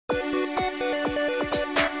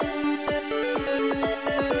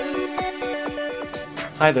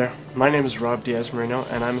Hi there, my name is Rob Diaz-Marino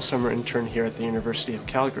and I'm a summer intern here at the University of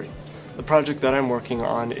Calgary. The project that I'm working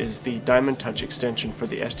on is the Diamond Touch extension for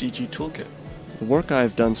the SDG Toolkit. The work I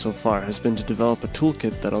have done so far has been to develop a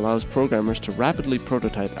toolkit that allows programmers to rapidly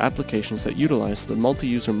prototype applications that utilize the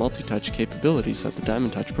multi-user multi-touch capabilities that the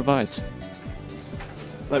Diamond Touch provides.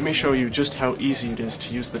 Let me show you just how easy it is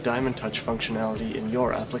to use the Diamond Touch functionality in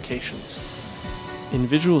your applications. In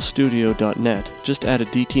VisualStudio.net, just add a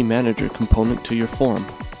DT Manager component to your form.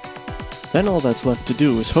 Then all that's left to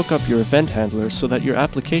do is hook up your event handler so that your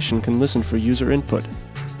application can listen for user input.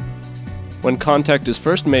 When contact is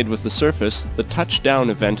first made with the surface, the touchdown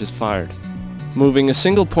event is fired. Moving a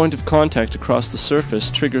single point of contact across the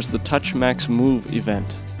surface triggers the touch max move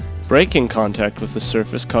event. Breaking contact with the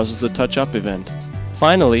surface causes the touch up event.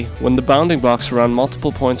 Finally, when the bounding box around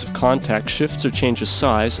multiple points of contact shifts or changes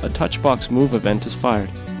size, a touch box move event is fired.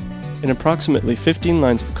 In approximately 15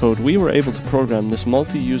 lines of code, we were able to program this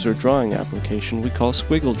multi-user drawing application we call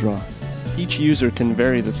Squiggle Draw. Each user can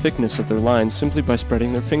vary the thickness of their lines simply by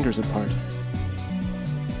spreading their fingers apart.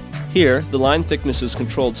 Here, the line thickness is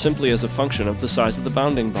controlled simply as a function of the size of the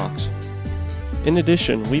bounding box. In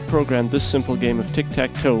addition, we programmed this simple game of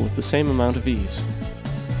tic-tac-toe with the same amount of ease.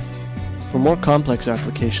 For more complex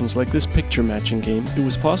applications like this picture matching game, it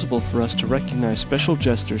was possible for us to recognize special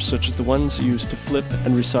gestures such as the ones used to flip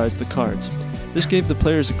and resize the cards. This gave the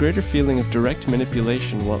players a greater feeling of direct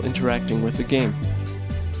manipulation while interacting with the game.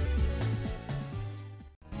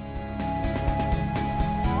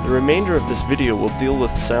 The remainder of this video will deal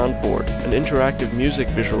with Soundboard, an interactive music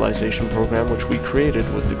visualization program which we created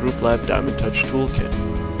with the GroupLab Diamond Touch Toolkit.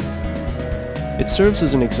 It serves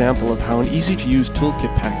as an example of how an easy-to-use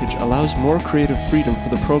toolkit package allows more creative freedom for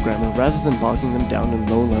the programmer rather than bogging them down in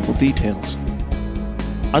low-level details.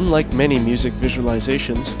 Unlike many music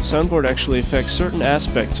visualizations, Soundboard actually affects certain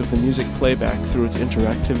aspects of the music playback through its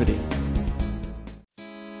interactivity.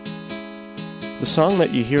 The song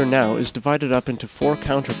that you hear now is divided up into 4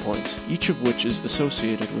 counterpoints, each of which is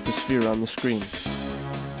associated with a sphere on the screen.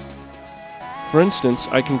 For instance,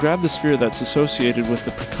 I can grab the sphere that's associated with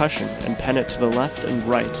the percussion and pen it to the left and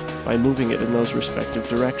right by moving it in those respective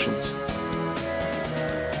directions.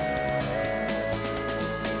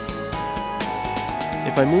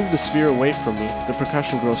 If I move the sphere away from me, the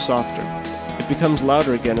percussion grows softer. It becomes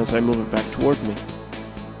louder again as I move it back toward me.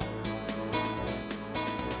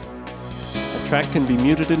 A track can be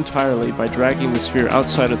muted entirely by dragging the sphere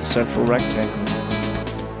outside of the central rectangle.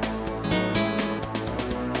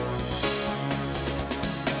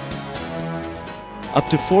 Up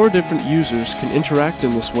to 4 different users can interact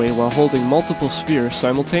in this way while holding multiple spheres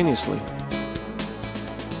simultaneously.